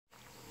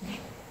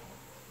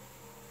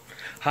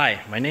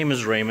Hi, my name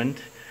is Raymond.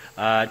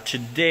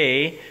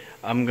 Today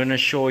I'm gonna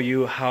show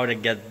you how to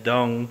get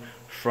dung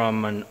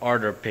from an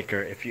order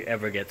picker if you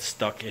ever get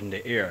stuck in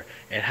the air.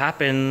 It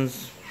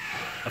happens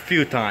a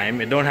few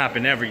times. It don't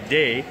happen every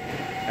day.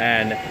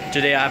 And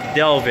today I've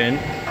Delvin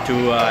to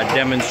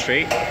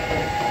demonstrate.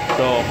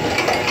 So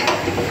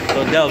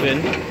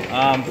Delvin,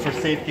 for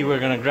safety we're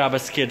gonna grab a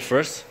skid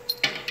first.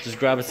 Just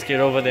grab a skid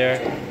over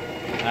there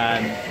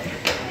and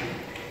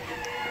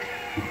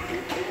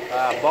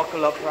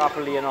buckle up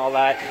properly and all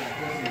that.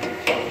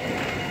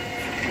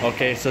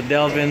 Okay, so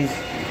Delvin's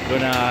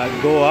gonna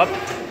go up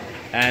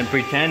and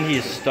pretend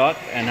he's stuck,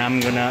 and I'm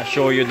gonna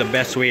show you the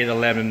best way to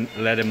let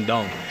him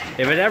down.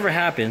 If it ever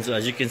happens,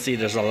 as you can see,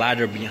 there's a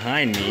ladder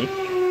behind me.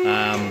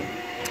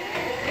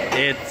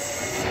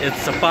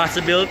 It's a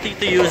possibility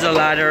to use a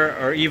ladder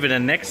or even a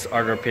next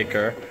order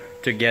picker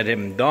to get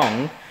him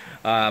down.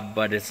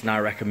 But it's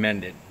not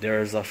recommended.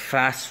 There's a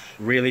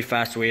really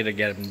fast way to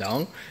get him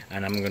down,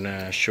 and I'm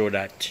gonna show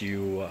that to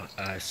you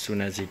as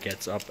soon as he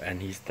gets up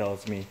and he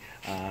tells me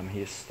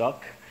he's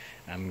stuck.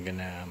 I'm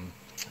gonna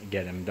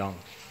get him down.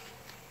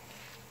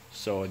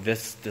 So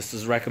this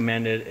is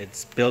recommended.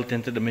 It's built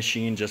into the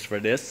machine just for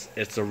this.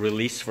 It's a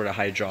release for the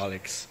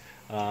hydraulics.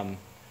 Buckle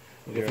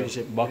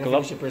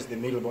up. Press the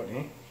middle button,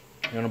 eh?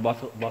 You wanna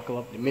buckle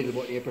up? The middle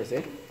button, press,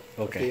 eh?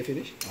 Okay. Okay, you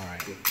finish? All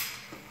right. Okay.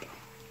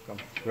 Come.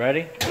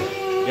 Ready?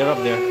 Get up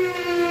there.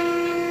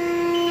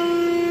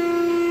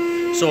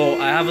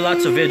 So I have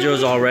lots of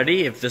videos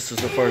already. If this is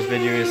the first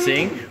video you're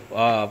seeing,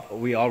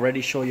 we already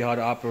show you how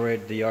to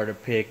operate the order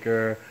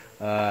picker,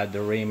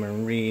 the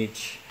Raymond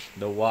reach,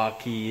 the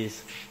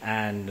walkies,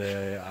 and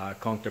the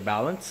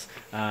counterbalance.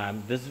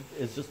 This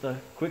is just a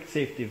quick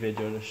safety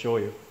video to show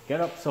you.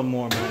 Get up some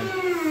more, man.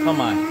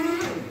 Come on.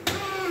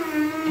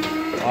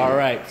 All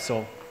right,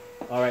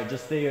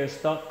 just stay here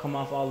stuck. Come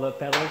off all the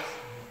pedals.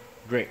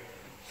 Great.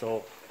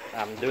 So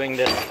I'm doing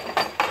this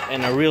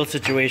in a real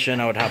situation.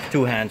 I would have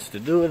two hands to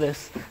do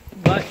this,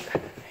 but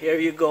here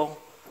you go.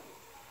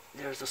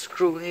 There's a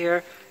screw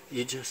here.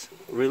 You just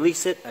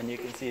release it and you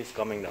can see it's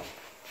coming down.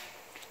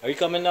 Are you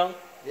coming down?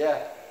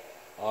 Yeah.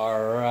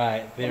 All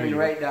right, there you go.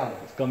 Right down.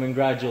 It's coming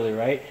gradually,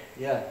 right?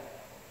 Yeah.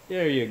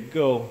 There you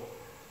go.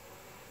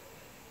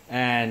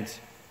 And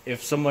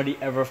if somebody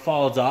ever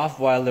falls off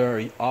while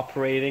they're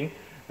operating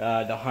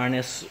the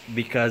harness,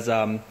 because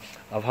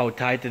of how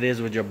tight it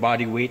is with your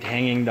body weight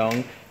hanging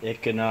down,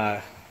 it can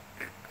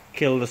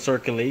kill the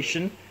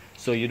circulation.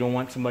 So you don't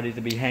want somebody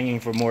to be hanging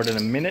for more than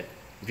a minute.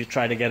 If you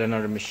try to get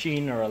another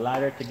machine or a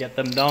ladder to get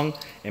them down,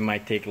 it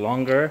might take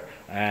longer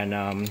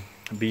and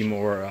be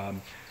more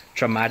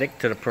traumatic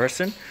to the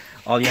person.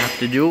 All you have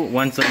to do,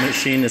 once the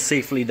machine is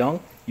safely down,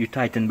 you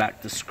tighten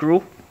back the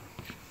screw.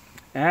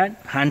 And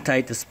hand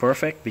tight is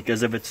perfect,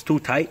 because if it's too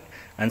tight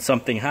and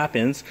something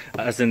happens,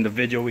 as in the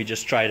video we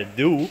just tried to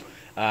do,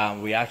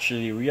 we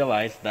actually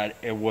realized that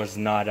it was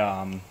not,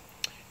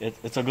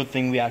 it's a good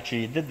thing we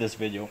actually did this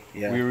video.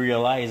 Yeah. We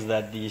realized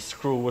that the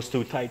screw was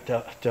too tight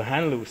to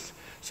hand loose.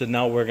 So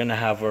now we're gonna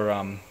have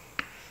our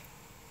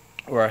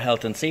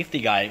health and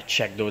safety guy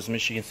check those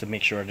machines to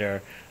make sure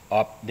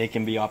they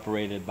can be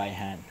operated by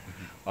hand.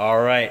 All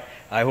right,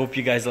 I hope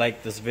you guys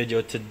like this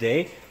video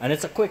today, and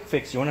it's a quick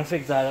fix. You want to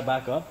fix that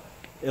back up?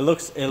 It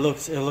looks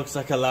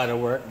like a lot of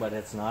work, but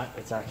it's not.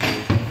 It's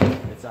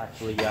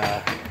actually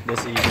this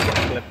easy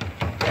to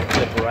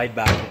clip right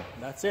back in.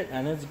 That's it,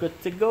 and it's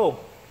good to go.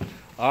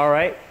 All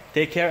right,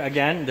 take care.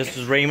 Again, this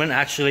is Raymond.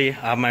 Actually,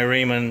 I have my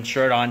Raymond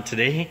shirt on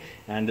today,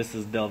 and this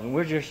is Delvin.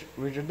 Where's your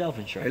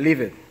Delvin shirt? I leave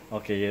it.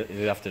 Okay,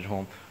 you left it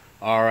home.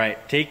 All right,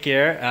 take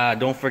care.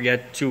 Don't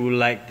forget to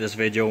like this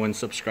video and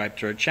subscribe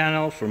to our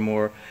channel for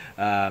more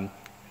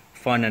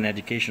fun and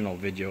educational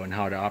video on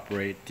how to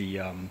operate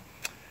the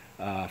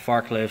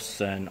forklifts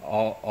and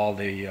all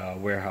the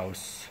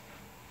warehouse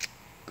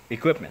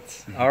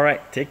equipments. All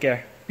right, take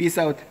care. Peace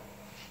out.